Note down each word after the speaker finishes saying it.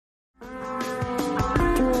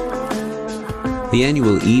The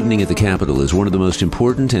annual Evening at the Capitol is one of the most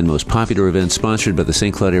important and most popular events sponsored by the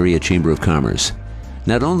St. Cloud Area Chamber of Commerce.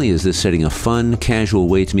 Not only is this setting a fun, casual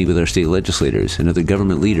way to meet with our state legislators and other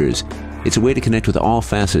government leaders, it's a way to connect with all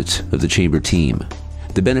facets of the Chamber team.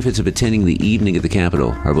 The benefits of attending the Evening at the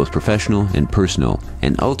Capitol are both professional and personal,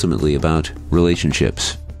 and ultimately about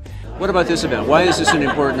relationships. What about this event? Why is this an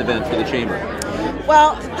important event for the Chamber?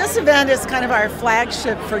 Well, this event is kind of our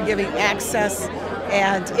flagship for giving access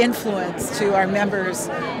and influence to our members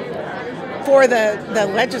for the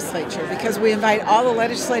legislature, because we invite all the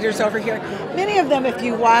legislators over here. Many of them, if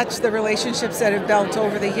you watch the relationships that have built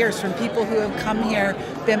over the years from people who have come here,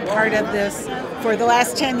 been part of this for the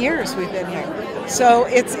last 10 years we've been here. So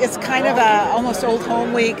it's kind of a almost old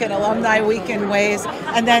home week and alumni week in ways.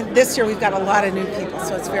 And then this year we've got a lot of new people,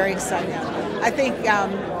 so it's very exciting. I think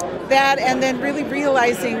that, and then really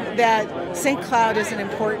realizing that St. Cloud is an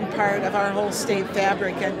important part of our whole state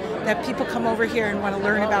fabric, and that people come over here and want to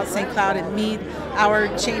learn about St. Cloud and meet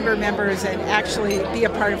our chamber members and actually be a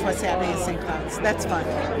part of what's happening in St. Cloud. So that's fun.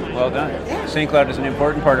 Well done. Yeah. St. Cloud is an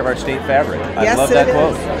important part of our state fabric. Yes, I love that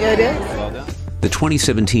quote. It is. Well done. The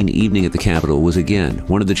 2017 Evening at the Capitol was again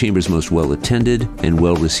one of the Chamber's most well-attended and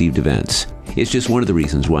well-received events. It's just one of the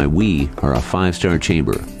reasons why we are a 5-star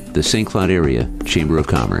chamber, the St. Cloud Area Chamber of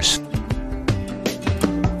Commerce.